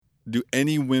Do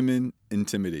any women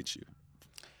intimidate you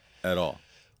at all?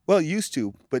 Well, used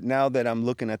to, but now that I'm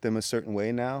looking at them a certain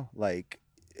way now, like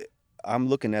I'm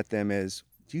looking at them as,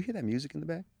 do you hear that music in the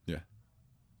back? Yeah. That's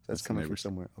That's the coming from neighbors.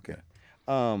 somewhere. Okay.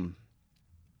 Yeah. Um,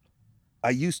 I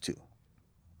used to.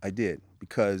 I did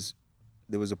because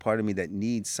there was a part of me that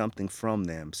needs something from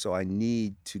them. So I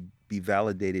need to be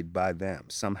validated by them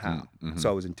somehow. Mm-hmm. So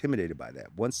I was intimidated by that.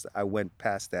 Once I went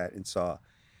past that and saw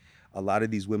a lot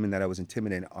of these women that I was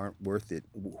intimidating aren't worth it.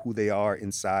 Who they are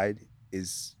inside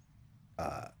is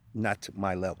not to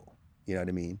my level. You know what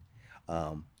I mean?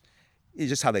 Um, it's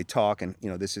just how they talk and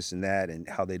this and that and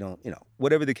how they don't,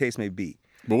 whatever the case may be.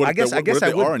 But what I if guess what if I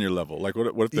they would. are on your level? Like what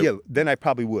if they, Yeah, then I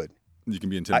probably would. you can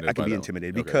be I intimidated can by be that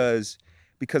intimidated one? Okay.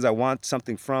 because I want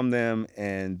something from them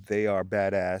and they are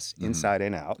badass inside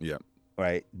and out, Yeah.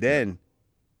 right? Then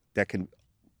that can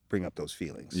bring up those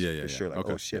feelings Yeah. for sure. Like,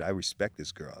 Okay. oh shit, Yeah. I respect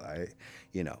this girl.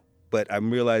 But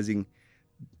I'm realizing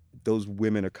those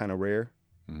women are kind of rare,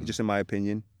 Mhm. just in my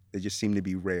opinion. They just seem to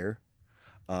be rare.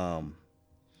 So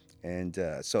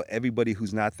everybody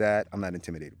who's not that, I'm not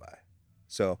intimidated by.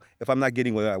 So if I'm not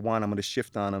getting what I want, I'm going to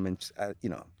shift on them and,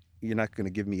 you're not going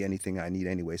to give me anything I need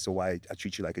anyway. So why I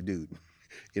treat you like a dude?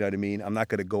 You know what I mean? I'm not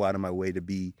going to go out of my way to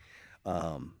be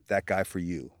that guy for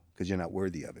you because you're not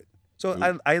worthy of it. So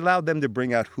I allowed them to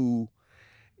bring out who,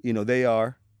 they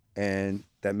are, and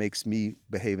that makes me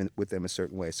behave with them a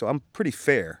certain way. So I'm pretty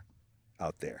fair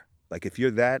out there. Like if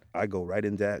you're that, I go right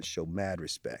into that and show mad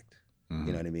respect. You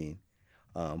know what I mean?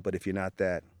 But if you're not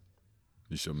that,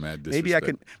 You show mad maybe I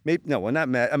disrespect. can. No, well, not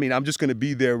mad. I mean, I'm just going to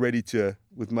be there ready to,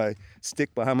 with my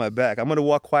stick behind my back. I'm going to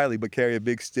walk quietly but carry a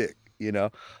big stick.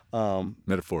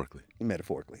 Metaphorically.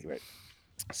 Metaphorically, right?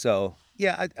 So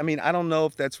yeah, I mean, I don't know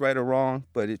if that's right or wrong,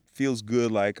 but it feels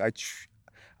good. Like I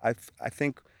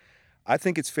think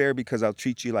it's fair because I'll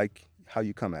treat you like how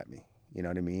you come at me. You know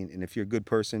what I mean? And if you're a good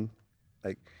person,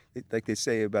 like they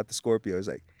say about the Scorpios,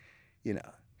 like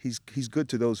he's good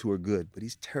to those who are good, but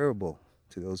he's terrible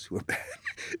to those who are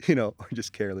bad. Or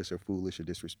just careless or foolish or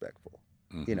disrespectful.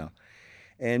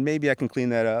 And maybe I can clean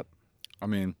that up. I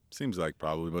mean, seems like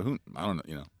probably, but who? I don't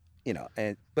know.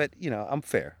 But I'm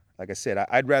fair. Like I said,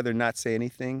 I'd rather not say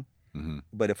anything. Mm-hmm.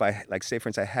 But if I, like, say for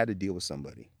instance, I had to deal with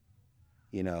somebody,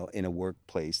 in a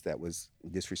workplace that was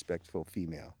disrespectful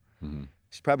female,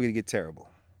 she's probably gonna get terrible.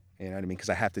 You know what I mean? Because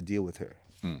I have to deal with her.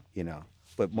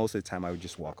 But most of the time, I would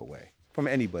just walk away from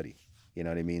anybody. You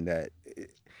know what I mean? That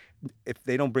if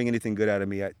they don't bring anything good out of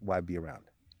me, why be around,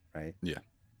 right? Yeah.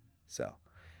 So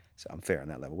I'm fair on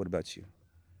that level. What about you?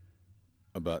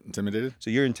 About intimidated? So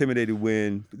you're intimidated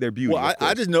when they're beauty. Well, of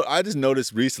course. I just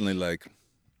noticed recently, like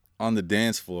on the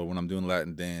dance floor when I'm doing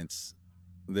Latin dance,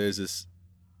 there's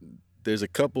a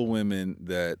couple women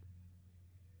that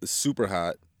are super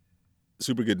hot,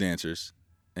 super good dancers,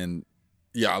 and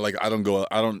yeah, like I don't go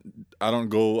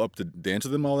up to dance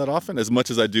with them all that often as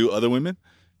much as I do other women,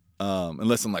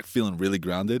 unless I'm like feeling really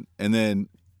grounded. And then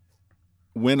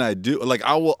when I do, like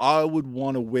I would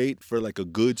want to wait for like a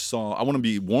good song. I want to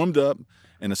be warmed up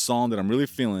in a song that I'm really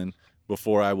feeling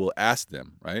before I will ask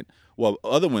them, right? Well,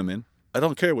 other women, I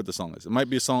don't care what the song is. It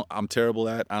might be a song I'm terrible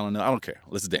at. I don't know. I don't care.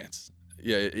 Let's dance.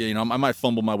 Yeah, I might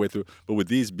fumble my way through. But with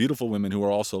these beautiful women who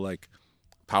are also like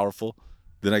powerful,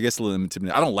 then I guess a little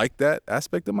intimidating. I don't like that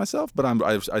aspect of myself, but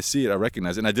I see it. I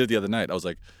recognize it. And I did it the other night. I was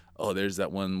like, oh, there's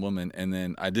that one woman. And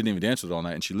then I didn't even dance with her all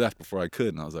night. And she left before I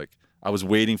could. And I was like, I was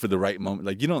waiting for the right moment.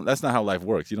 Like, that's not how life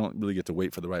works. You don't really get to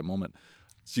wait for the right moment.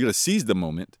 So you got to seize the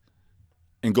moment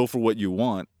and go for what you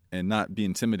want and not be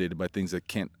intimidated by things that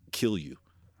can't kill you.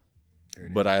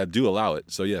 But I do allow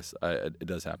it. So yes, it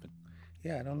does happen.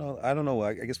 Yeah, I don't know.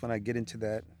 I guess when I get into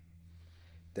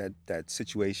that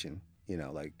situation,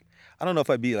 like I don't know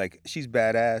if I'd be like, she's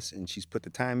badass and she's put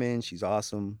the time in, she's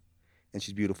awesome, and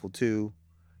she's beautiful too.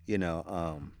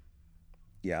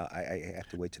 Yeah, I have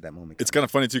to wait till that moment. It's kind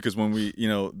of funny too because when we,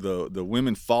 the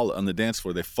women follow on the dance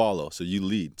floor, they follow, so you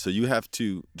lead, so you have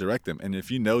to direct them. And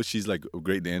if you know she's like a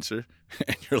great dancer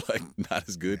and you're like not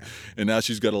as good, and now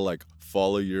she's got to like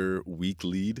follow your weak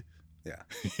lead. Yeah,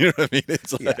 you know what I mean?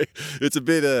 It's like it's a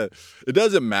bit. It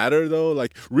doesn't matter though.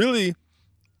 Like really,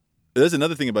 there's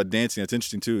another thing about dancing that's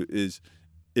interesting too is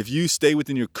if you stay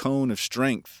within your cone of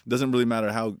strength, it doesn't really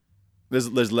matter how.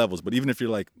 There's levels, but even if you're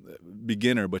like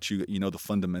beginner, but you know the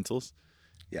fundamentals,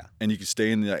 yeah, and you can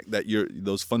stay in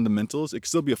those fundamentals, it can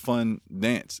still be a fun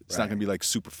dance. It's not gonna be like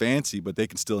super fancy, but they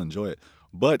can still enjoy it.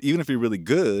 But even if you're really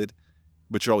good,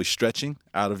 but you're always stretching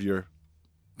out of your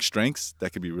strengths,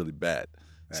 that could be really bad.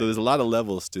 Right. So there's a lot of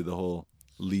levels to the whole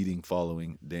leading,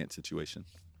 following dance situation.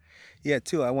 Yeah,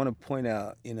 too. I want to point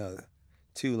out,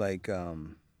 too, like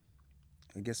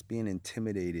I guess being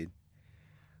intimidated,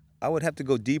 I would have to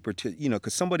go deeper to,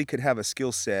 because somebody could have a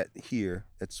skill set here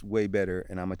that's way better,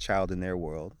 and I'm a child in their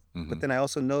world. Mhm. But then I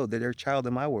also know that they're a child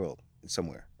in my world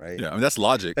somewhere, right? Yeah, I mean that's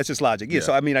logic. That's just logic. Yeah. Yeah.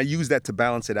 So I mean, I use that to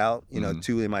balance it out, Mhm.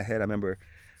 too, in my head. I remember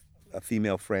a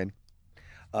female friend.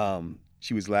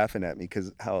 She was laughing at me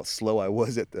because how slow I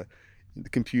was at the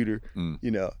computer, Mm.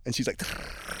 and she's like,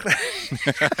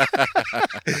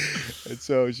 and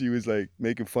so she was like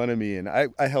making fun of me, and I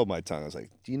held my tongue. I was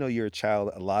like, do you know you're a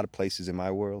child a lot of places in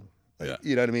my world? Like, Yeah.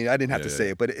 You know what I mean? I didn't have Yeah, to yeah, say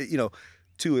yeah. it, but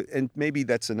too, and maybe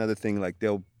that's another thing. Like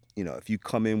they'll, if you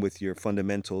come in with your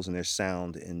fundamentals and they're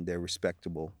sound and they're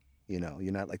respectable, you're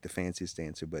not like the fanciest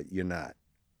dancer, but you're not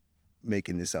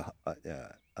making this a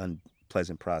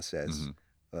unpleasant process Mhm.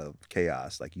 of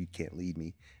chaos. Like, you can't lead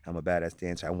me. I'm a badass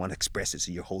dancer. I want to express it,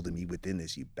 so you're holding me within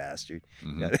this, you bastard.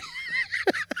 Mhm.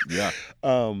 Yeah.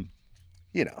 um,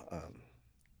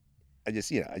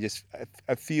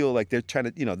 I feel like they're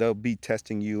trying to, they'll be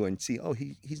testing you and see, oh,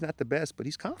 he's not the best, but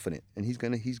he's confident, and he's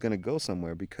gonna go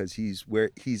somewhere because he's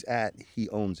where he's at. He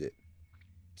owns it.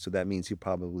 So that means he'll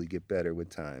probably get better with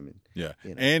time. And Yeah,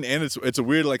 you know. and it's a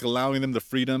weird, like, allowing them the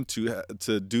freedom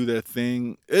to do their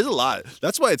thing. There's a lot.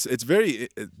 That's why it's very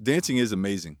dancing is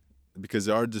amazing, because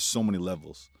there are just so many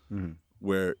levels Mhm.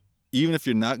 where even if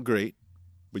you're not great,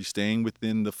 but you're staying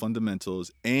within the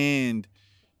fundamentals and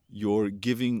you're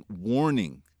giving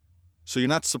warning, so you're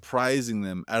not surprising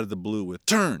them out of the blue with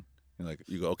turn.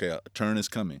 You go, okay, a turn is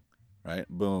coming, right?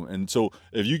 Boom. And so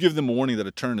if you give them a warning that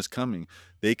a turn is coming,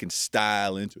 they can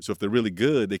style into it. So if they're really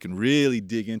good, they can really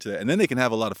dig into that, and then they can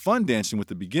have a lot of fun dancing with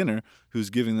the beginner who's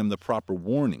giving them the proper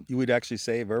warning. You would actually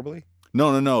say it verbally?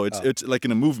 No. It's Oh. it's like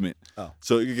in a movement. Oh.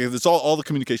 So it's all the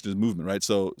communication is movement, right?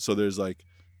 So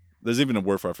there's even a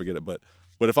word for it, I forget it, but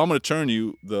if I'm gonna turn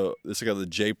you, it's like the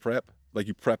J prep, like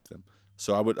you prep them.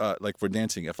 So I would like for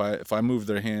dancing, if I move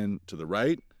their hand to the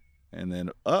right and then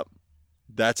up,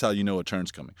 that's how you know a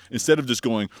turn's coming. Instead of just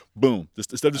going boom,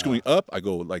 instead of just going up, I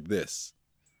go like this.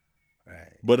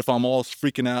 Right. But if I'm all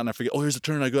freaking out and I forget, oh, here's a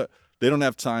turn, they don't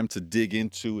have time to dig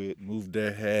into it, move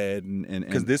their head, and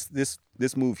Because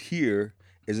this move here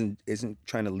isn't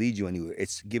trying to lead you anywhere.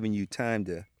 It's giving you time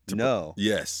to know.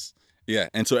 Yes. Yeah,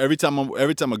 and so every time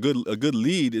a good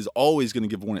lead is always going to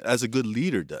give warning, as a good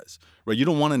leader does, right? You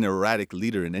don't want an erratic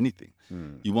leader in anything.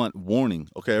 You want warning.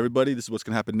 Okay, everybody, this is what's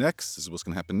going to happen next. This is what's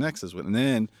going to happen next. And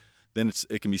then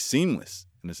it can be seamless,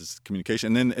 and this is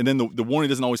communication. And then the warning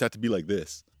doesn't always have to be like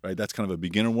this, right? That's kind of a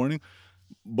beginner warning,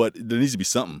 but there needs to be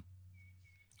something.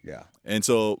 Yeah. And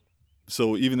so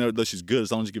even though she's good,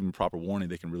 as long as you give them proper warning,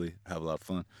 they can really have a lot of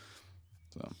fun.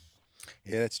 So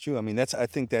Yeah, that's true. I mean, I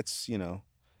think that's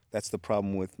that's the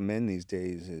problem with men these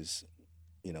days is,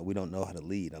 we don't know how to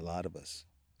lead, a lot of us.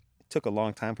 It took a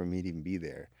long time for me to even be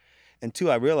there. And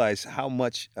two, I realized how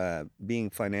much being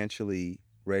financially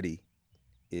ready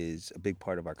is a big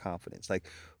part of our confidence. Like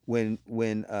when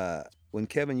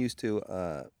Kevin used to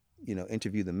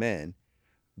interview the men,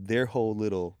 their whole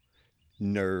little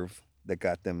nerve that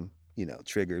got them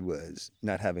triggered was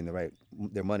not having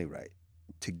their money right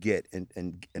to get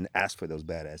and ask for those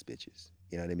badass bitches.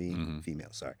 You know what I mean? Mhm.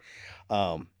 Females, sorry.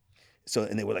 So,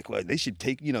 and they were like, well, they should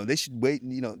take, they should wait,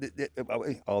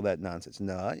 all that nonsense.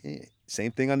 No,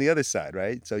 same thing on the other side,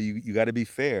 right? So you got to be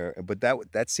fair. But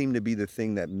that seemed to be the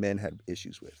thing that men had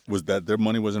issues with. Was that their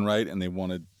money wasn't right and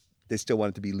they still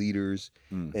wanted to be leaders,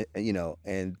 Mm.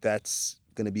 and that's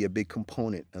going to be a big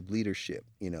component of leadership.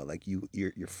 Like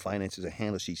your finances are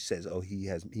handled. She says, oh,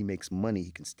 he makes money,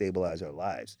 he can stabilize our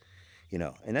lives,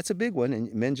 and that's a big one,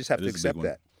 and men just have It to is a big accept one.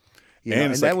 that. And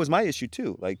And it's that like- was my issue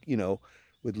too. Like,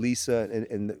 with Lisa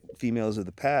and the females of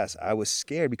the past, I was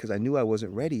scared because I knew I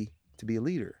wasn't ready to be a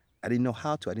leader. I didn't know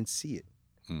how to. I didn't see it.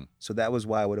 Hmm. So that was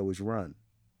why I would always run.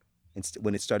 And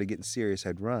when it started getting serious,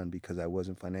 I'd run because I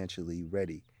wasn't financially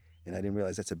ready. And I didn't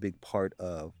realize that's a big part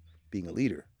of being a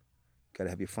leader. Got to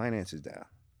have your finances down,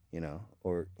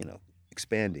 or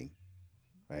expanding,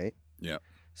 right? Yeah.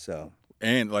 So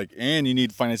And you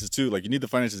need finances too. Like, you need the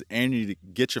finances, and you need to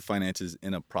get your finances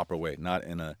in a proper way, not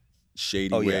in a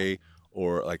shady Oh, yeah. way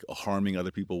or like a harming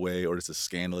other people way or just a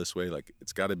scandalous way. Like,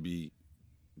 it's got to be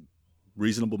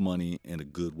reasonable money in a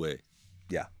good way.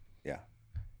 yeah.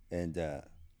 And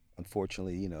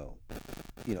unfortunately,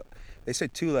 they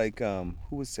said too, like,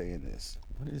 who was saying this?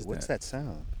 What's that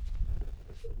sound?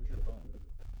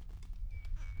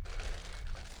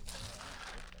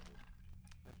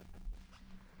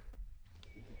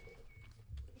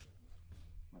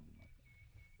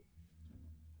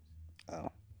 Oh.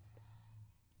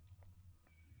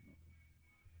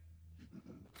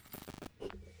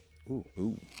 Ooh.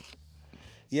 Ooh.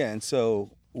 Yeah, and so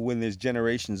when there's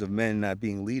generations of men not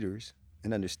being leaders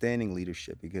and understanding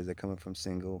leadership because they're coming from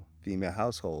single female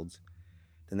households,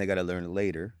 then they got to learn it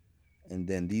later. And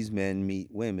then these men meet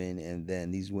women, and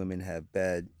then these women have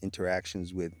bad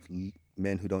interactions with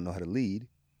men who don't know how to lead.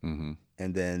 Mm-hmm.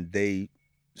 And then they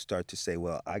start to say,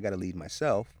 well, I got to lead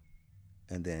myself.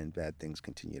 And then bad things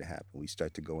continue to happen. We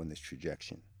start to go in this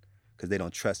trajectory because they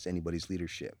don't trust anybody's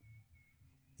leadership,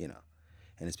 you know.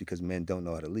 And it's because men don't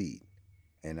know how to lead.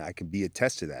 And I can be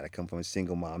attest to that. I come from a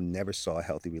single mom, never saw a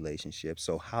healthy relationship.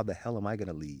 So how the hell am I going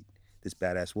to lead this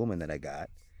badass woman that I got,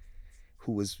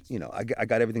 who was, you know, I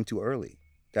got everything too early.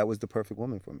 That was the perfect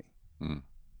woman for me. Mm.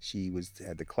 She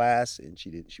had the class, and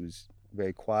she was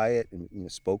very quiet,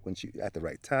 and spoke when she at the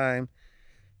right time.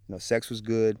 Sex was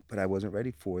good, but I wasn't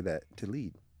ready for that to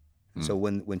lead. Mm. So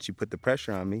when she put the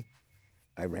pressure on me,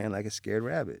 I ran like a scared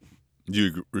rabbit. Do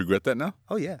you regret that now?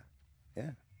 Oh yeah.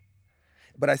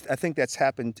 But I think that's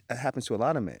happens to a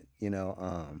lot of men.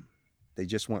 They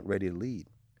just weren't ready to lead,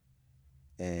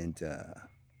 and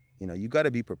you got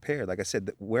to be prepared. Like I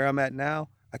said, where I'm at now,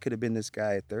 I could have been this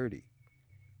guy at 30,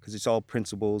 because it's all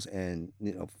principles and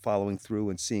following through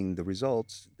and seeing the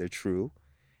results. They're true,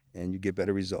 and you get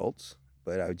better results.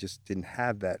 But I just didn't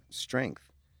have that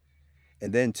strength.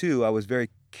 And then too, I was very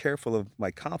careful of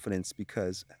my confidence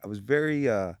because I was very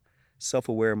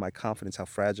self-aware of my confidence, how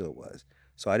fragile it was.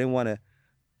 So I didn't want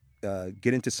to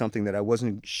get into something that I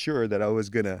wasn't sure that I was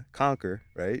gonna conquer,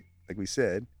 right? Like we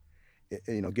said,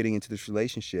 getting into this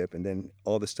relationship, and then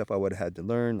all the stuff I would have had to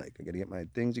learn, like I got to get my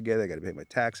things together, I got to pay my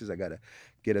taxes, I got to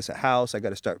get us a house, I got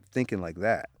to start thinking like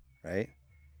that, right?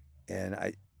 And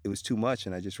it was too much,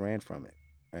 and I just ran from it,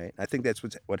 right? I think that's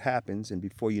what happens, and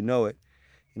before you know it,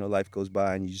 life goes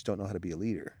by, and you just don't know how to be a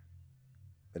leader.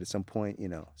 But at some point,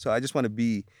 so I just want to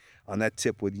be on that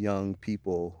tip with young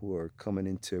people who are coming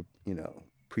into,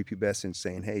 prepubescence,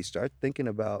 saying, hey, start thinking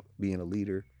about being a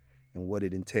leader and what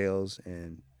it entails,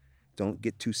 and don't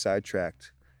get too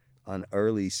sidetracked on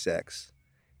early sex.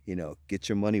 Get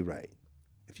your money right.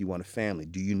 If you want a family,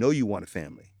 do you know you want a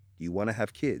family? Do you want to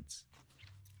have kids?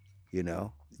 You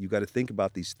got to think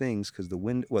about these things, because the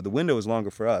window is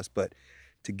longer for us, but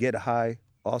to get a high,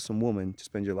 awesome woman to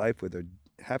spend your life with or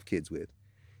have kids with,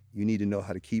 you need to know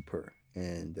how to keep her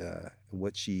and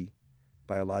what she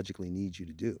biologically needs you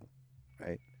to do,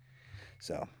 right?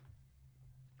 So,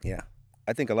 yeah.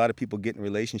 I think a lot of people get in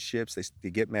relationships, they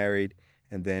get married,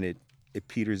 and then it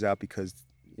peters out because,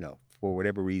 for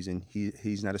whatever reason,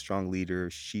 he's not a strong leader.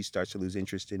 She starts to lose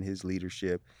interest in his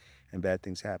leadership, and bad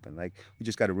things happen. Like, we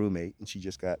just got a roommate, and she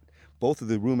just got, both of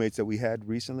the roommates that we had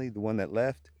recently, the one that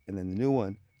left and then the new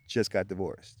one, just got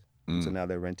divorced. So now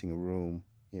they're renting a room,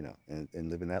 and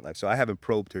living that life. So I haven't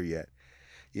probed her yet.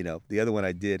 The other one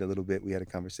I did a little bit. We had a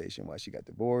conversation why she got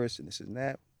divorced and this and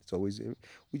that. It's always,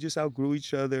 we just outgrew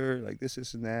each other, like this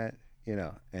and that,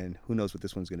 and who knows what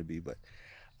this one's going to be. But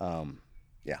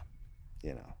yeah,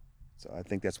 so I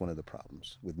think that's one of the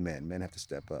problems with men. Men have to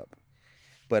step up.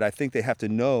 But I think they have to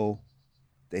know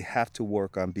they have to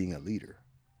work on being a leader.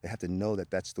 They have to know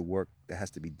that that's the work that has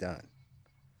to be done.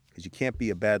 Because you can't be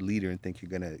a bad leader and think you're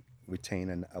going to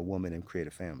retain a woman and create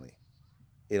a family.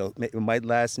 It might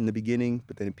last in the beginning,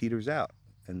 but then it peters out,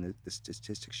 and the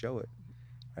statistics show it,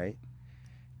 right?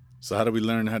 So how do we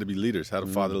learn how to be leaders? How do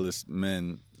fatherless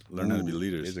men learn how to be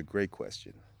leaders? It's a great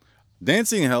question.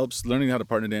 Dancing helps. Learning how to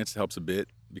partner dance helps a bit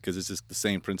because it's just the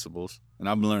same principles, and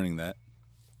I'm learning that.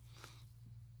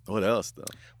 What else, though?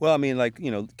 Well, I mean, like,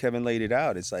 Kevin laid it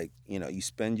out. It's like, you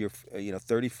spend your,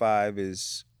 35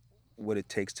 is what it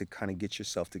takes to kind of get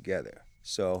yourself together.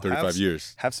 So 35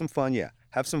 years. Have some fun, yeah.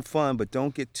 Have some fun, but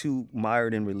don't get too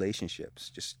mired in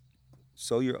relationships. Just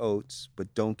sow your oats,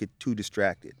 but don't get too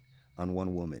distracted on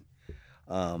one woman.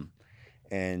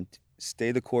 And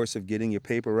stay the course of getting your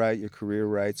paper right, your career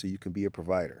right, so you can be a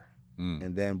provider.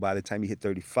 And then by the time you hit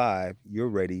 35, you're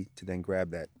ready to then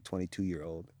grab that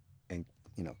 22-year-old and,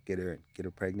 get her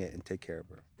pregnant and take care of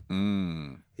her.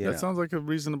 That sounds like a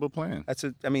reasonable plan. That's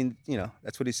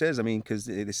what he says. I mean, because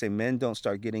they say men don't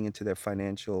start getting into their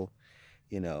financial,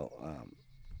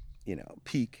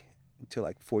 peak until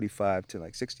like 45 to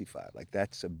like 65. Like,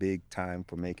 that's a big time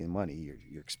for making money.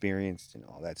 You're experienced and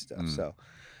all that stuff. So,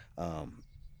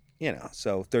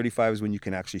 so 35 is when you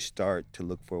can actually start to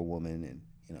look for a woman, and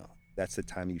that's the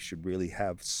time you should really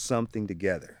have something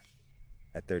together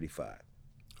at 35.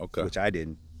 Okay. Which I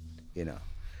didn't,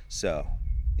 So,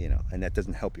 and that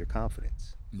doesn't help your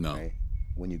confidence. No. Right?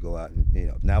 When you go out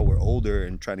and, now we're older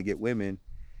and trying to get women,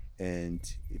 and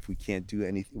if we can't do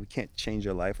anything, we can't change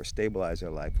our life or stabilize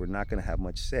our life, we're not going to have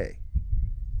much say.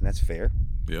 And that's fair.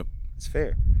 Yep. It's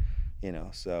fair.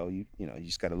 So you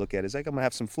just got to look at it. It's like, I'm gonna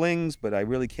have some flings, but I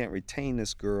really can't retain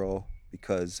this girl,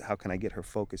 because how can I get her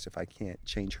focused if I can't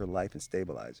change her life and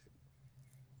stabilize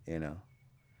it?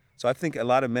 So I think a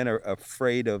lot of men are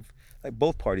afraid of, like,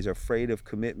 both parties are afraid of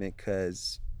commitment,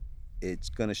 because it's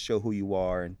gonna show who you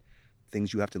are and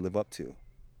things you have to live up to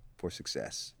for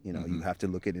success. You have to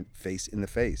look it in the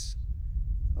face.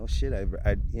 Oh shit,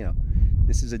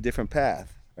 this is a different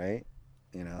path, right?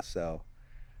 So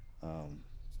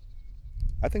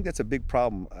I think that's a big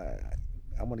problem.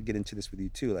 I want to get into this with you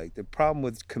too. Like, the problem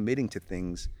with committing to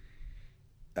things,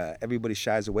 everybody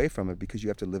shies away from it because you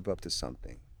have to live up to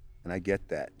something, and I get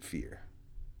that fear.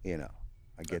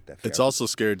 I get that fear. It's also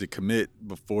scary to commit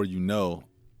before you know,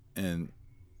 and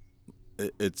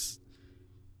it's,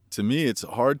 to me, it's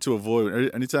hard to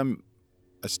avoid. Anytime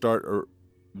I start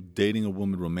dating a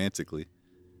woman romantically,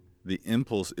 the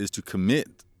impulse is to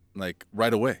commit, like,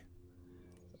 right away.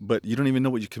 But you don't even know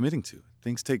what you're committing to.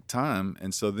 Things take time,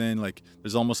 and so then, like,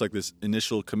 there's almost like this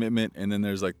initial commitment, and then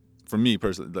there's, like, for me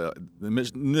personally, the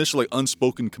initial, like,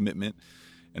 unspoken commitment,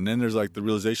 and then there's, like, the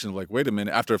realization of, like, wait a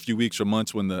minute, after a few weeks or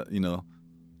months, when the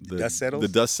dust settles? The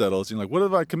dust settles, you're like, what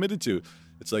have I committed to?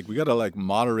 It's like, we gotta, like,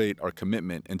 moderate our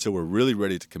commitment until we're really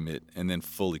ready to commit, and then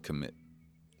fully commit.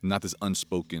 Not this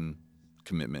unspoken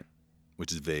commitment,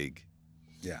 which is vague,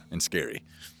 and scary.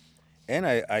 And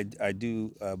I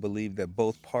do believe that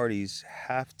both parties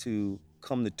have to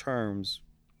come to terms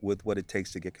with what it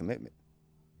takes to get commitment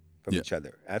from each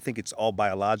other. I think it's all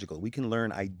biological. We can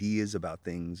learn ideas about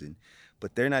things,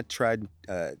 but they're not tried,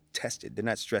 tested. They're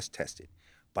not stress tested.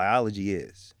 Biology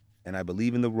is. And I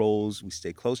believe in the roles. We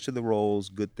stay close to the roles,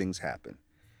 good things happen.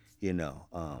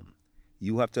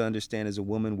 You have to understand as a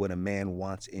woman what a man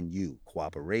wants in you: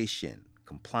 cooperation,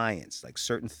 compliance, like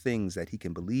certain things that he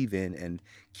can believe in and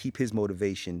keep his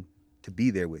motivation to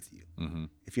be there with you.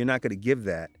 If you're not going to give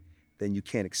that, then you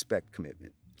can't expect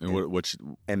commitment.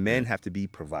 And men have to be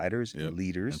providers and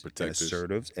leaders and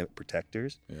assertives and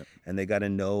protectors, and they got to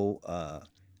know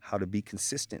how to be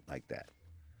consistent like that.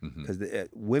 Because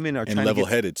women are trying to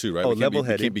level-headed too, right? Oh,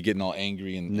 level-headed. We can't be getting all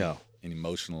angry and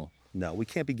emotional. No, we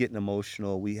can't be getting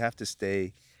emotional. We have to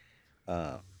stay.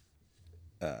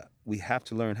 We have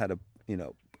to learn how to,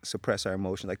 suppress our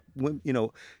emotion. Like, when,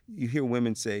 you hear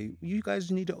women say, "You guys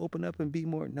need to open up and be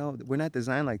more." No, we're not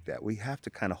designed like that. We have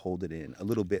to kind of hold it in a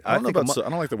little bit. I don't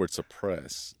like the word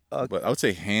suppress, but I would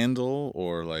say handle,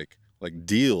 or like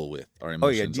deal with our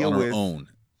emotions on our own.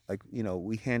 Like,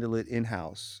 we handle it in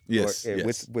house. Yes,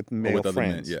 with male with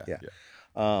friends.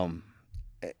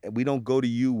 We don't go to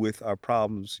you with our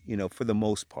problems, for the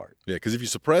most part. Yeah, because if you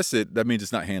suppress it, that means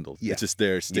it's not handled. Yeah. It's just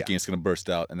there, sticking. It's going to burst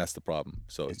out, and that's the problem.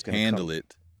 So handle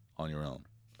it on your own,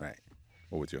 right?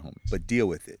 Or with your homies. But deal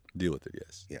with it. Deal with it.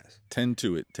 Yes. Yes. Tend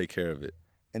to it. Take care of it.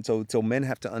 And so men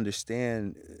have to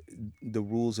understand the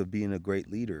rules of being a great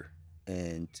leader,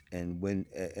 and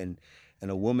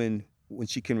a woman, when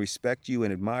she can respect you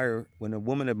and admire, when a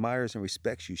woman admires and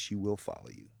respects you, she will follow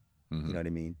you. You know what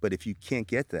I mean? But if you can't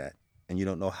get that, and you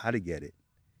don't know how to get it,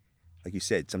 like you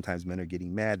said, sometimes men are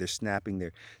getting mad, they're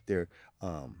snapping, they're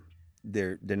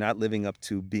not living up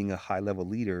to being a high level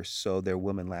leader, so their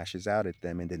woman lashes out at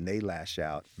them, and then they lash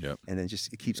out, and then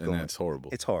it keeps going. And it's horrible.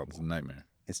 It's horrible. It's a nightmare.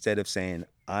 Instead of saying,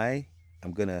 I'm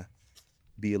gonna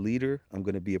be a leader, I'm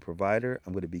gonna be a provider,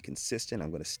 I'm gonna be consistent,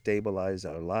 I'm gonna stabilize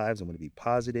our lives, I'm gonna be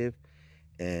positive,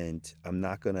 and I'm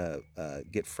not gonna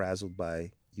get frazzled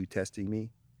by you testing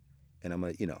me, and I'm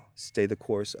gonna, stay the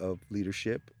course of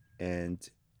leadership, and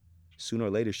sooner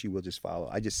or later she will just follow.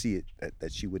 I just see it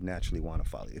that she would naturally want to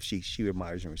follow if she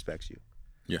admires and respects you.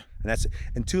 Yeah.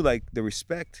 And two, like, the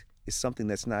respect is something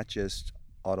that's not just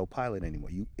autopilot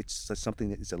anymore. It's something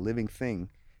that is a living thing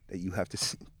that you have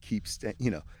to keep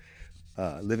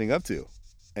living up to.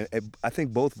 And I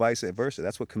think both vice versa.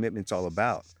 That's what commitment's all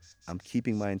about. I'm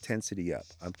keeping my intensity up.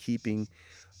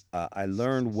 I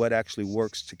learned what actually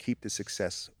works to keep the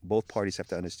success. Both parties have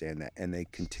to understand that, and they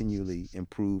continually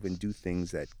improve and do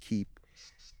things that keep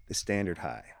the standard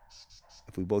high.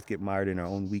 If we both get mired in our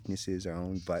own weaknesses, our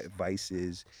own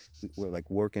vices, we're like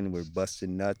working, we're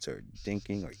busting nuts or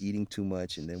dinking or eating too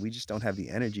much, and then we just don't have the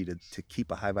energy to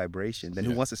keep a high vibration, then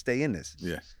who wants to stay in this?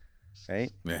 Yeah.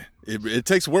 Right? Yeah. It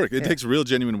takes work. It takes real,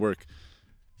 genuine work.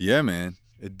 Yeah, man.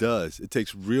 It does. It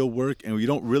takes real work, and you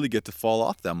don't really get to fall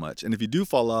off that much. And if you do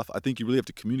fall off, I think you really have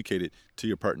to communicate it to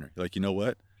your partner. You're like, you know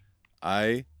what?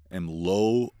 I am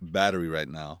low battery right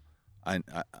now.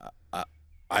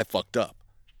 I fucked up.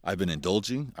 I've been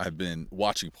indulging. I've been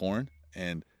watching porn,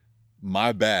 and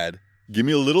my bad. Give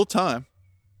me a little time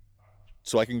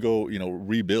so I can go,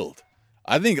 rebuild.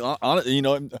 I think, you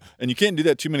know, and you can't do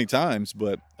that too many times,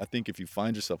 but I think if you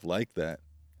find yourself like that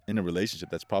in a relationship,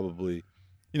 that's probably,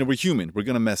 you know, we're human. We're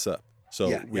going to mess up. So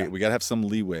Yeah, yeah. we got to have some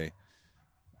leeway.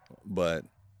 But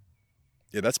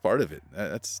yeah, that's part of it.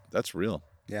 That's real.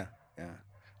 Yeah, yeah.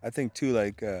 I think too,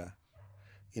 like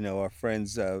you know, our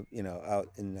friends, you know, out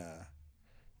in,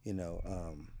 you know,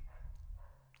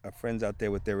 our friends out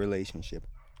there with their relationship.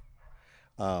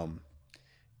 Um,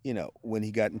 you know, when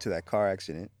he got into that car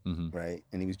accident, Hmm. right,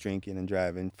 and he was drinking and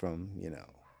driving from, you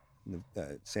know,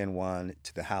 San Juan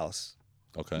to the house.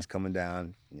 Okay. He's coming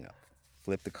down, you know,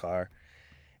 flipped the car,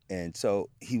 and so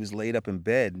he was laid up in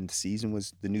bed, and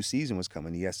the new season was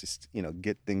coming. He has to, you know,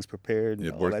 get things prepared He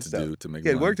and had all work that to stuff. do to make He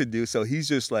had money. work to do, so he's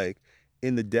just like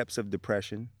in the depths of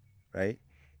depression, right?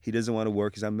 He doesn't want to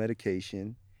work. He's on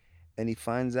medication, and he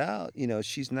finds out, you know,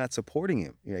 she's not supporting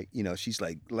him. Right? You know, she's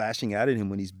like lashing out at him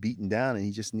when he's beaten down, and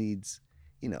he just needs,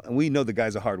 you know. And we know the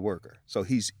guy's a hard worker, so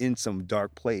he's in some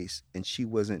dark place, and she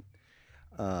wasn't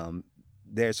um,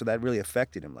 there, so that really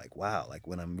affected him. Like, wow, like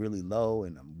when I'm really low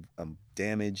and I'm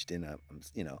damaged, and I'm,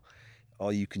 you know,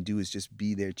 all you can do is just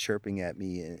be there chirping at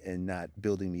me and not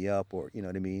building me up, or you know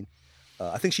what I mean.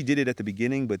 I think she did it at the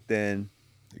beginning, but then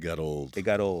It got old. it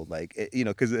got old. Like you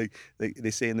know, because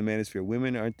they say in the manosphere,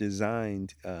 women aren't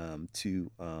designed to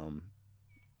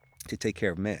take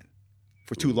care of men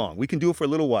for too Ooh. long. We can do it for a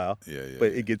little while, Yeah,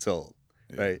 but yeah. it gets old,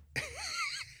 Yeah. right?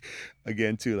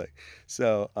 Again, too, like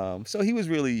so he was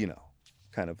really, you know,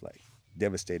 kind of like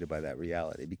devastated by that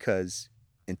reality, because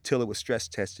until it was stress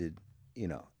tested, you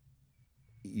know,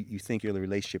 you think your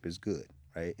relationship is good,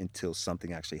 right? Until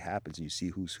something actually happens and you see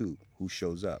who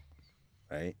shows up,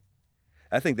 right?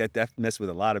 I think that messed with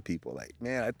a lot of people. Like,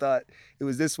 man, I thought it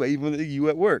was this way, even you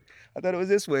at work. I thought it was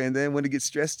this way, and then when it gets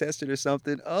stress tested or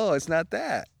something, oh, it's not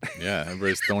that. Yeah,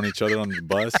 everybody's throwing each other under the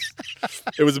bus.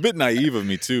 It was a bit naive of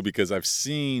me too, because I've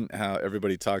seen how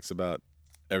everybody talks about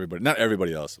everybody, not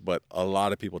everybody else, but a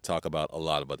lot of people talk about a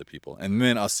lot of other people, and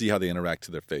then I'll see how they interact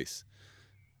to their face.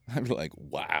 I'm like,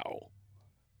 wow,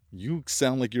 you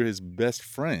sound like you're his best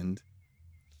friend,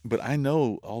 but I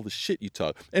know all the shit you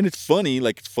talk, and it's funny,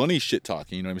 like it's funny shit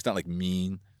talking. You know what I mean? It's not like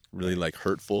mean, really like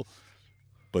hurtful.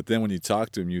 But then when you talk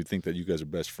to him, you think that you guys are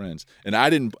best friends, and I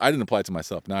didn't apply it to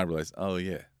myself. Now I realize, oh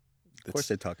yeah. Of course,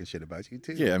 they're talking shit about you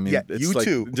too. Yeah, I mean, yeah, it's you like,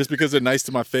 too. just because they're nice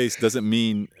to my face doesn't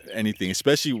mean anything,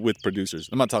 especially with producers.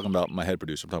 I'm not talking about my head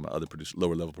producer. I'm talking about other producers,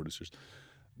 lower level producers.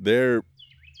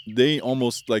 They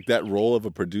almost like that role of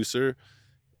a producer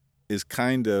is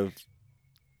kind of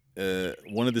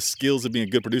one of the skills of being a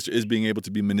good producer is being able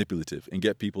to be manipulative and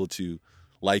get people to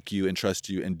like you and trust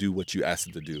you and do what you ask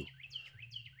them to do.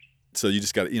 So you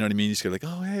just got to, you know what I mean? You just got to like,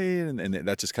 oh, hey, and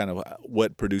that's just kind of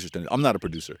what producers do. I'm not a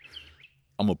producer.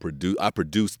 I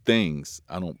produce things.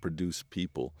 I don't produce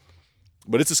people.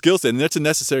 But it's a skill set, and that's a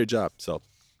necessary job. So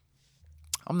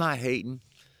I'm not hating.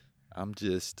 I'm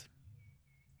just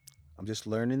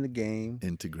learning the game,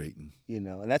 integrating. you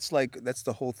know. And that's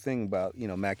the whole thing about, you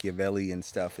know, Machiavelli and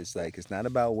stuff. It's like, it's not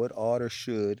about what ought or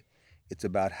should. It's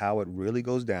about how it really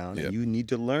goes down. Yep. And you need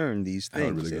to learn these How it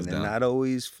things. really goes and they're down. not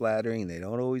always flattering. They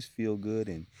don't always feel good.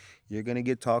 And you're going to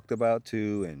get talked about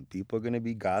too. And people are going to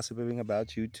be gossiping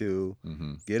about you too.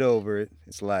 Mm-hmm. Get over it.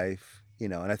 It's life, you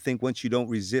know. And I think once you don't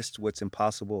resist what's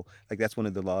impossible, like that's one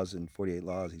of the laws in 48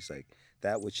 Laws. He's like,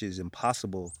 that which is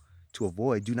impossible to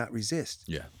avoid, do not resist.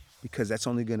 Yeah. Because that's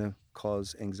only going to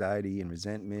cause anxiety and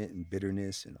resentment and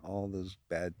bitterness and all those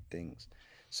bad things.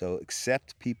 So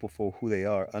accept people for who they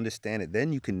are, understand it.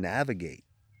 Then you can navigate,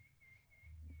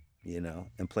 you know,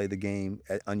 and play the game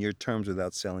on your terms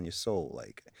without selling your soul.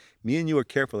 Like me and you are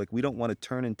careful. Like we don't want to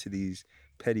turn into these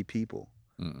petty people.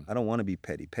 Mm-mm. I don't want to be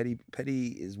petty. Petty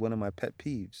is one of my pet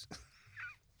peeves.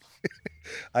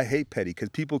 I hate petty because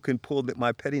people can pull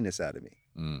my pettiness out of me.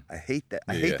 Mm. I hate that.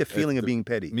 I Yeah, hate the feeling of being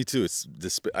petty. Me too.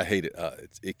 I hate it.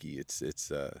 It's icky. It's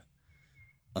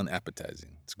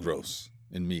unappetizing. It's gross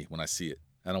in me when I see it.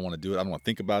 I don't want to do it. I don't want to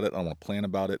think about it. I don't want to plan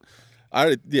about it.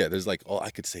 There's like, oh,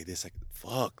 I could say this.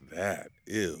 Fuck that.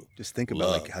 Ew. Just think about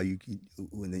like how you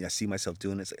when I see myself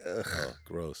doing it, it's like, ugh. Oh,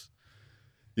 gross.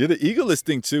 Yeah, the egoless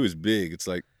thing too is big. It's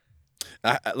like,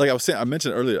 like I was saying, I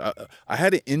mentioned earlier, I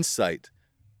had an insight,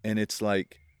 and it's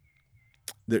like,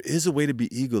 there is a way to be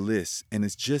egoless, and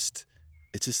it's just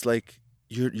like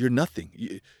you're nothing.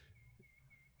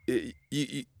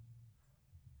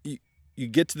 You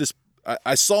get to this.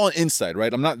 I saw an insight,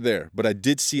 right? I'm not there, but I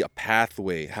did see a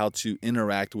pathway how to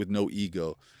interact with no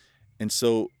ego. And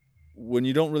so when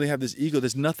you don't really have this ego,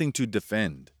 there's nothing to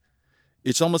defend.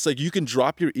 It's almost like you can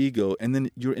drop your ego and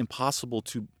then you're impossible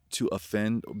to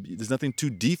offend. There's nothing to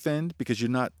defend because you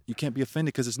can't be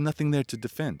offended because there's nothing there to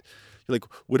defend. You're like,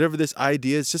 whatever this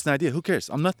idea, it's just an idea. Who cares?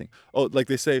 I'm nothing. Oh, like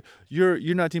they say, you're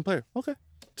not a team player. Okay.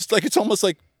 Just like, it's almost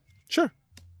like, sure.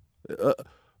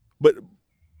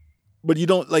 But you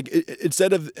don't, like,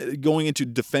 instead of going into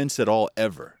defense at all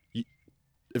ever,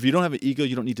 if you don't have an ego,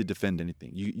 you don't need to defend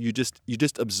anything. You're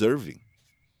just observing.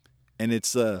 And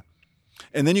it's and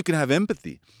then you can have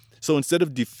empathy. So instead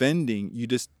of defending, you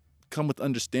just come with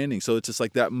understanding. So it's just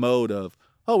like that mode of,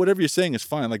 oh, whatever you're saying is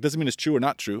fine. Like, doesn't mean it's true or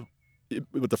not true.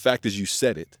 But the fact is you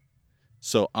said it.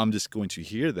 So I'm just going to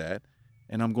hear that,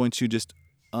 and I'm going to just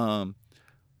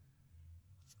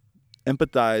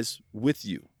empathize with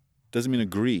you. Doesn't mean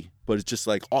agree, but it's just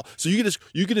like, oh, so you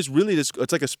can just really just,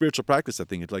 it's like a spiritual practice, I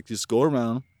think. It's like, just go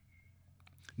around,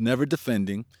 never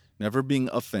defending, never being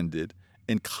offended,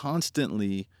 and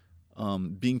constantly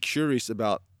being curious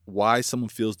about why someone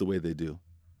feels the way they do,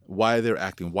 why they're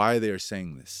acting, why they're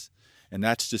saying this. And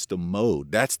that's just a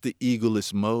mode. That's the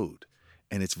egoless mode.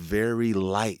 And it's very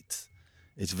light.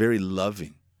 It's very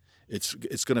loving. It's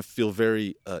going to feel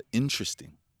very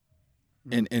interesting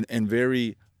and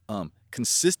very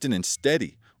consistent and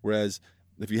steady. Whereas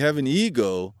if you have an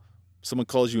ego, someone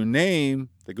calls you a name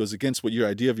that goes against what your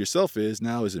idea of yourself is.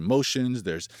 Now is emotions.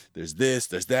 There's this,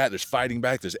 there's that, there's fighting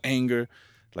back, there's anger.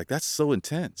 Like, that's so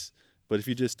intense. But if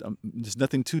you just, there's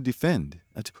nothing to defend.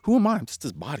 Who am I? I'm just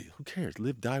this body. Who cares?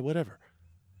 Live, die, whatever.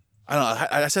 I don't know.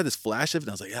 I just had this flash of it,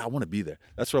 and I was like, yeah, I want to be there.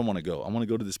 That's where I want to go. I want to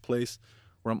go to this place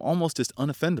where I'm almost just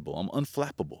unoffendable. I'm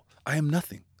unflappable. I am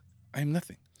nothing. I am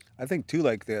nothing. I think too,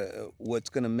 like what's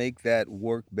gonna make that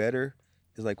work better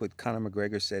is like what Conor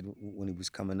McGregor said when he was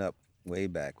coming up way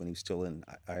back when he was still in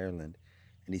Ireland,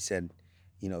 and he said,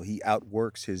 you know, he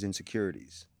outworks his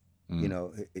insecurities. You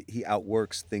know, he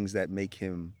outworks things that make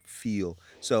him feel.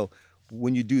 So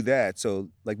when you do that, so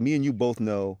like me and you both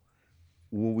know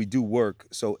when we do work,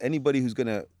 so anybody who's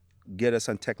gonna get us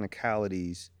on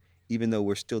technicalities, even though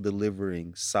we're still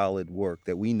delivering solid work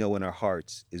that we know in our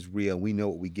hearts is real, we know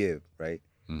what we give, right?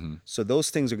 Mm-hmm. So those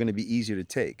things are gonna be easier to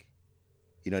take.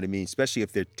 You know what I mean? Especially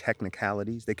if they're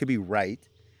technicalities. They could be right,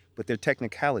 but they're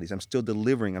technicalities. I'm still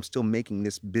delivering, I'm still making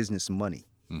this business money,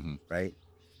 right?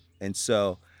 And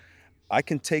so I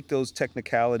can take those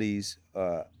technicalities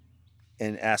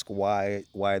and ask why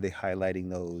are they highlighting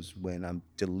those when I'm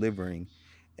delivering,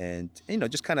 and you know,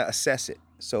 just kind of assess it.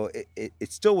 So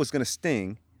it still was going to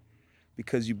sting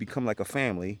because you become like a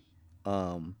family,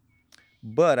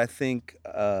 but I think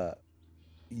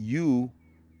you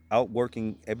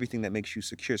outworking everything that makes you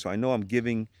secure. So I know I'm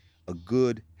giving a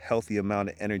good, healthy amount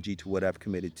of energy to what I've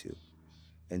committed to,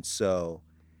 and so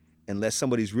unless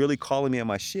somebody's really calling me on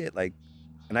my shit, like.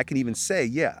 And I can even say,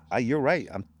 yeah, you're right.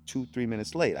 I'm 2-3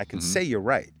 minutes late. I can say you're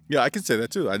right. Yeah, I can say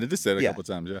that too. I did just say it a couple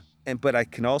times, yeah. But I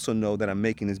can also know that I'm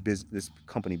making this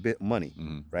company money,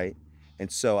 right?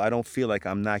 And so I don't feel like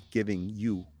I'm not giving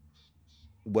you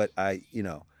what I'm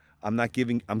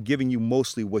giving you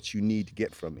mostly what you need to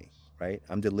get from me, right?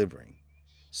 I'm delivering.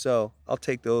 So I'll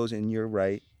take those, and you're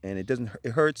right. And it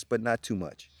hurts, but not too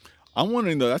much. I'm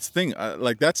wondering though, that's the thing.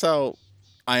 Like, that's how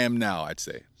I am now, I'd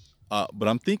say. But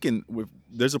I'm thinking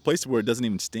there's a place where it doesn't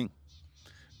even sting,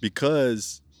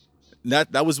 because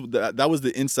that was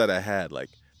the insight I had. Like,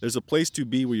 there's a place to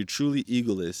be where you're truly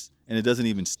egoless and it doesn't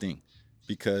even sting,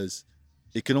 because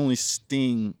it can only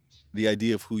sting the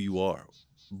idea of who you are.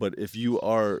 But if you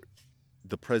are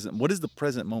the present, what is the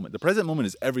present moment? The present moment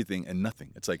is everything and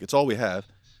nothing. It's like, it's all we have.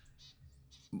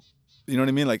 You know what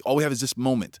I mean? Like, all we have is this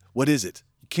moment. What is it?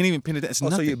 You can't even pin it down. It's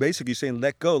nothing. So you're basically saying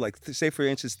let go. Like, say for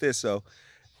instance this. So.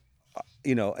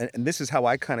 You know, and this is how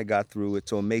I kind of got through it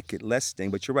to make it less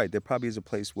sting. But you're right, there probably is a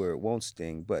place where it won't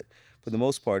sting. But for the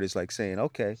most part, it's like saying,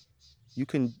 okay, you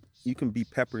can be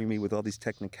peppering me with all these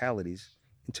technicalities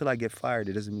until I get fired.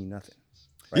 It doesn't mean nothing.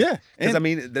 Right? Yeah. Because I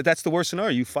mean, that's the worst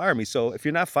scenario. You fire me. So if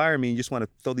you're not firing me and you just want to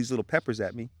throw these little peppers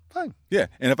at me, fine. Yeah.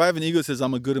 And if I have an ego that says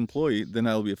I'm a good employee, then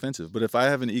that'll be offensive. But if I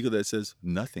have an ego that says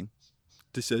nothing,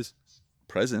 that says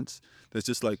presence, that's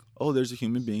just like, oh, there's a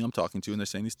human being I'm talking to and they're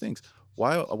saying these things.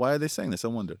 Why are they saying this? I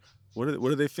wonder. What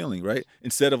are they feeling, right?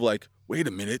 Instead of like, wait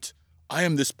a minute, I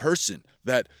am this person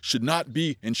that should not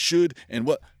be and should and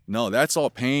what. No, that's all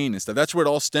pain and stuff. That's where it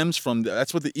all stems from.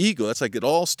 That's what the ego, that's like, it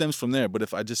all stems from there. But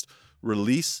if I just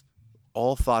release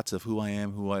all thoughts of who I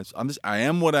am, I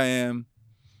am what I am,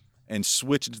 and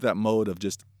switch into that mode of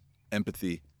just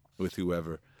empathy with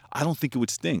whoever, I don't think it would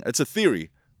sting. It's a theory,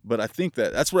 but I think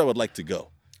that's where I would like to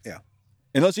go. Yeah.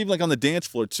 And that's even like on the dance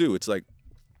floor too. It's like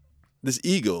this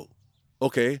ego.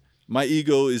 Okay, my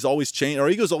ego is always changing. Our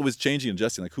ego is always changing and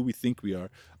adjusting, like who we think we are.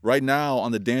 Right now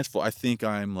on the dance floor, I think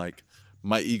I'm like,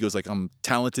 my ego is like, I'm a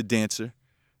talented dancer,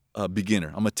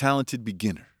 beginner. I'm a talented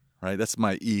beginner, right? That's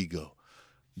my ego.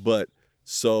 But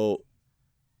So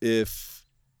if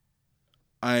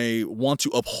I want to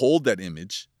uphold that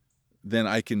image, then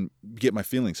I can get my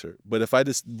feelings hurt. But if I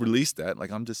just release that, like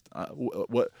I'm just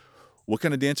what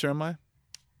kind of dancer am I?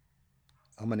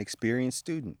 I'm an experienced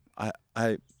student. I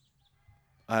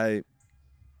got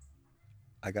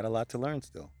a lot to learn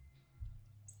still.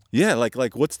 Yeah,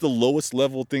 like what's the lowest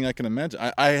level thing I can imagine?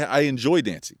 I enjoy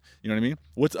dancing. You know what I mean?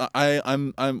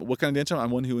 I'm what kind of dancer?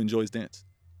 I'm one who enjoys dance.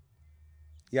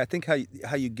 Yeah, I think how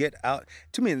you get out.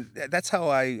 To me, that's how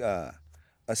I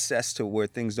assess to where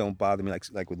things don't bother me,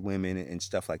 like with women and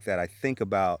stuff like that. I think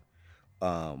about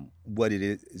what it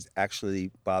is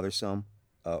actually bothersome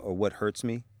or what hurts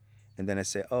me, and then I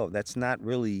say, oh, that's not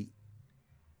really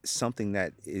something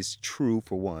that is true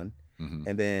for one, Mm-hmm.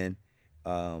 and then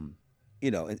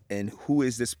and who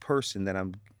is this person that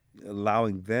I'm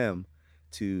allowing them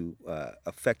to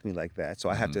affect me like that? So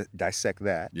I have to dissect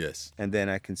that. Yes. And then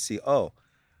I can see, oh,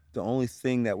 the only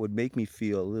thing that would make me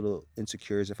feel a little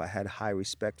insecure is if I had high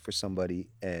respect for somebody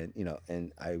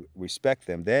and I respect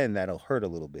them, then that'll hurt a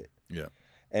little bit. Yeah.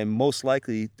 And most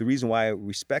likely the reason why I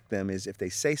respect them is if they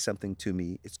say something to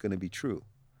me, it's going to be true.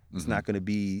 It's not going to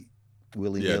be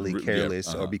willy-nilly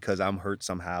careless or because I'm hurt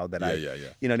somehow that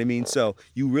you know what I mean? So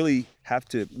you really have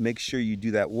to make sure you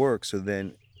do that work.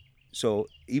 So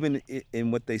even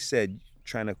in what they said,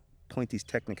 trying to point these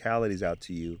technicalities out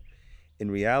to you, in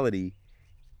reality,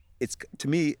 it's, to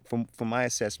me, from my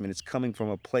assessment, it's coming from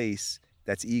a place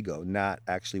that's ego, not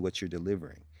actually what you're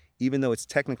delivering. Even though it's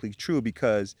technically true,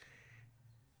 because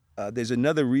there's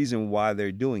another reason why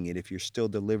they're doing it if you're still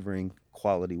delivering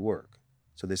quality work.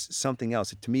 So there's something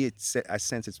else. To me, I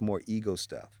sense it's more ego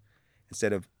stuff.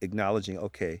 Instead of acknowledging,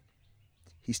 okay,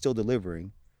 he's still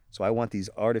delivering, so I want these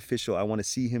artificial, I want to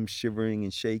see him shivering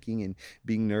and shaking and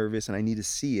being nervous, and I need to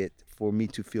see it for me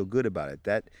to feel good about it.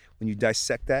 That, when you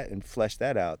dissect that and flesh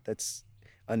that out, that's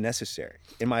unnecessary,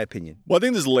 in my opinion. Well, I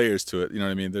think there's layers to it. You know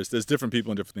what I mean? There's different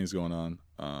people and different things going on.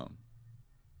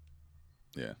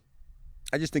 Yeah.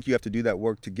 I just think you have to do that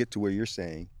work to get to where you're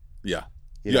saying. Yeah.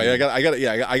 You know I what I mean?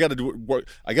 got to do work.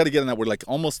 I got to get in that word, like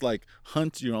almost like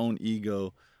hunt your own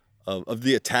ego, of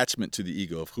the attachment to the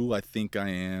ego of who I think I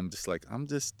am. Just like I'm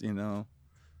just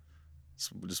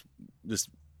just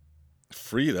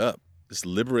free it up. Just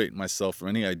liberate myself from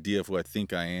any idea of who I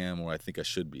think I am or I think I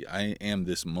should be. I am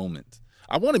this moment.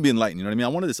 I want to be enlightened. You know what I mean? I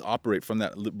want to just operate from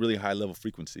that really high level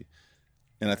frequency.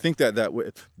 And I think that's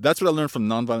what I learned from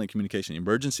nonviolent communication.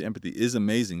 Emergency empathy is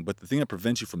amazing, but the thing that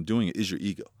prevents you from doing it is your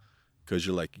ego, because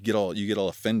you're like you get all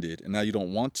offended, and now you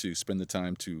don't want to spend the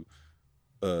time to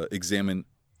examine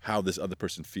how this other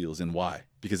person feels and why,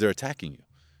 because they're attacking you.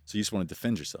 So you just want to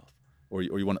defend yourself, or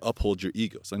you want to uphold your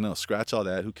ego. So no, scratch all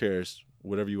that. Who cares?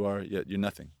 Whatever you are, you're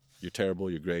nothing. You're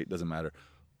terrible. You're great. Doesn't matter.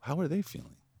 How are they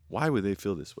feeling? Why would they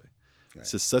feel this way? Right.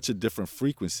 It's just such a different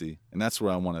frequency, and that's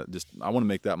where I want to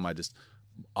make that my just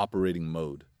operating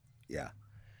mode. Yeah.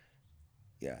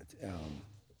 That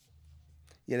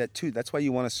too. That's why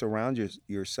you want to surround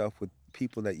yourself with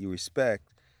people that you respect.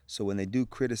 So when they do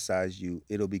criticize you,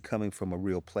 it'll be coming from a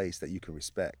real place that you can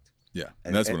respect. Yeah,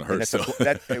 and that's when it hurts.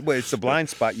 It's a blind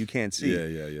spot you can't see.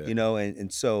 Yeah. You know,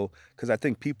 and so, because I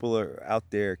think people are out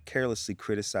there carelessly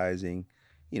criticizing,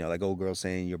 like old girl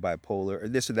saying you're bipolar or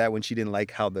this or that when she didn't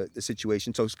like how the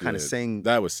situation. So it's kind of saying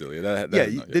that was silly. That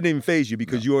didn't even faze you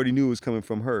because you already knew it was coming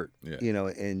from hurt. Yeah.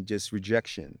 And just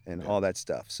rejection and all that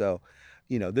stuff. So,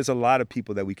 there's a lot of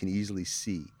people that we can easily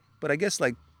see. But I guess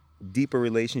like deeper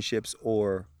relationships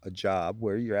or a job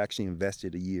where you're actually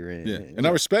invested a year in. Yeah, and I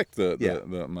respect the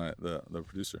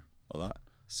producer a lot.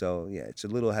 So yeah,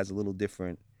 has a little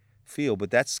different feel, but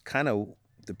that's kind of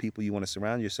the people you want to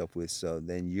surround yourself with. So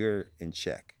then you're in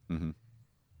check. Mm-hmm.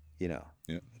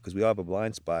 Because we all have a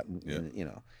blind spot, and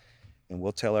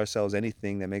we'll tell ourselves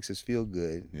anything that makes us feel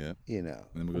good. Yeah. And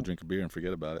then we'll go drink a beer and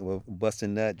forget about it. We'll bust a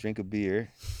nut, drink a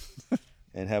beer.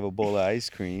 And have a bowl of ice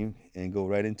cream and go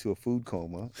right into a food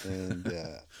coma, and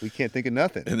we can't think of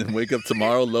nothing. And then wake up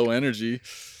tomorrow low energy,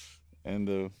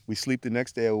 and we sleep the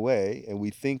next day away, and we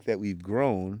think that we've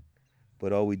grown,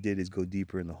 but all we did is go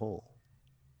deeper in the hole.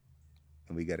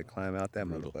 And we got to climb out that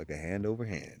motherfucker hand over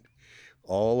hand.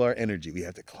 All our energy, we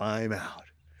have to climb out.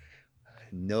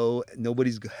 No,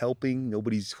 nobody's helping,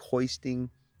 nobody's hoisting.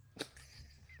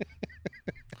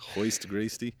 Hoist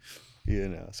Gracey.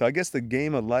 So I guess the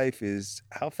game of life is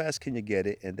how fast can you get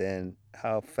it, and then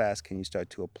how fast can you start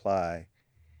to apply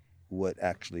what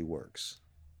actually works,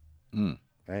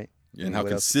 right? Yeah, and how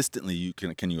consistently you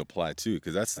can you apply too,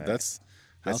 because that's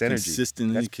how energy.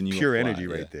 Consistently that's can you pure apply. Energy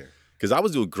right there. Because I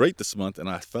was doing great this month, and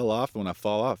I fell off. When I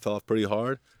fell off pretty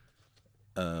hard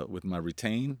with my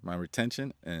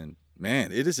retention, and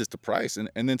man, it is just the price. And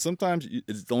then sometimes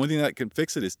it's the only thing that can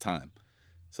fix it is time.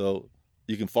 So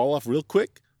you can fall off real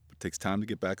quick, but it takes time to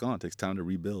get back on. It takes time to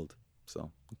rebuild.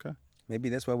 So, okay. Maybe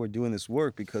that's why we're doing this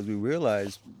work, because we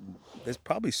realize there's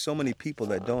probably so many people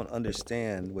that don't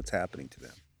understand what's happening to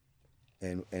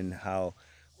them, and how,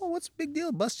 well, what's the big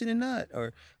deal busting a nut,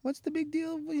 or what's the big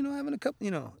deal, having a cup,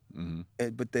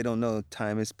 but they don't know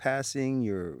time is passing.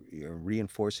 You're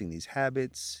reinforcing these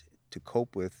habits to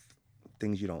cope with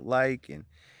things you don't like, and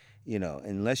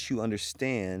unless you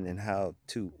understand and how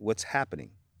to what's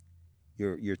happening,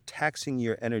 you're taxing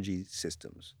your energy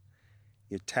systems.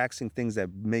 You're taxing things that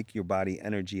make your body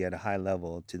energy at a high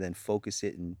level to then focus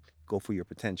it and go for your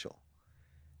potential.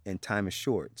 And time is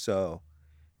short. So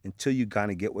until you kind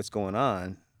of get what's going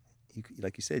on,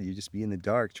 like you said, you just be in the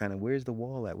dark trying to, where's the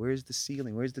wall at? Where's the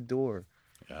ceiling? Where's the door?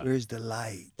 Yeah. Where's the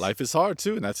light? Life is hard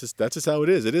too, and that's just how it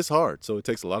is. It is hard. So it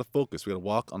takes a lot of focus. We got to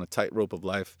walk on a tightrope of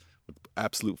life with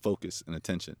absolute focus and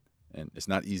attention. And it's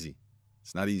not easy.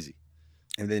 It's not easy.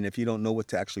 And then if you don't know what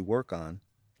to actually work on,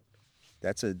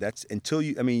 that's until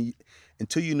you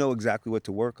know exactly what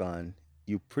to work on,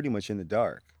 you're pretty much in the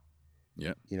dark.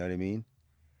 Yeah. You know what I mean?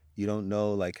 You don't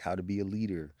know like how to be a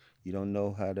leader. You don't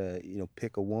know how to,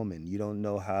 pick a woman. You don't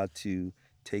know how to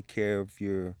take care of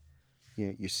your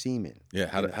semen. Yeah,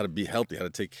 how to be healthy, how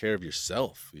to take care of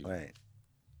yourself. Right.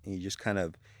 And you just kind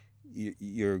of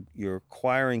you're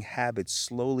acquiring habits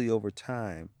slowly over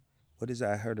time. What is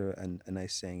that? I heard a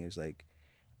nice saying. It was like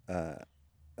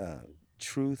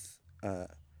truth.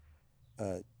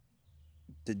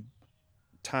 The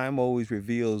time always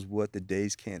reveals what the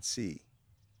days can't see,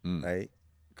 right?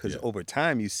 Because over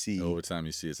time you see. Over time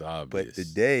you see it's obvious. But the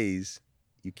days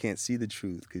you can't see the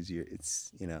truth because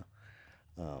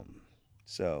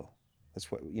so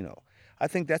that's what I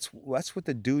think that's what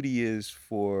the duty is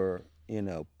for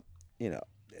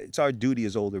it's our duty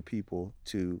as older people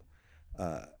to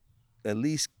at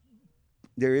least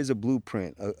there is a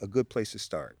blueprint, a good place to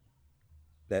start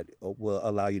that will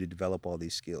allow you to develop all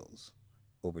these skills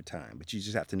over time. But you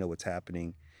just have to know what's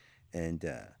happening, and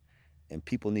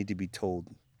people need to be told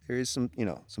there is some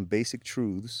basic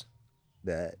truths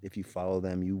that if you follow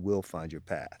them, you will find your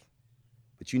path.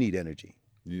 But you need energy.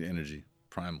 You need energy,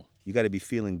 primal. You got to be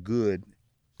feeling good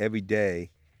every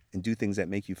day and do things that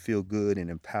make you feel good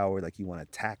and empowered, like you want to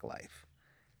attack life.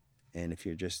 And if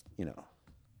you're just,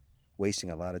 wasting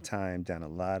a lot of time down a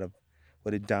lot of,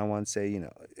 what did Don Juan say?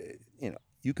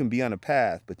 You can be on a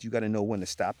path, but you got to know when to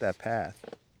stop that path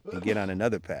and get on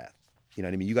another path. You know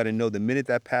what I mean? You got to know the minute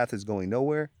that path is going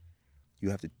nowhere,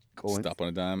 you have to go stop on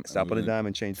a dime. Stop on a dime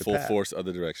and change the path. Full force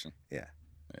other direction. Yeah.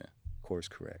 Course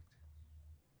correct.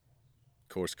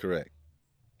 Course correct.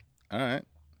 All right.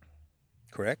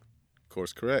 Correct?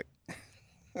 Course correct.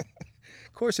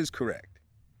 Course is correct.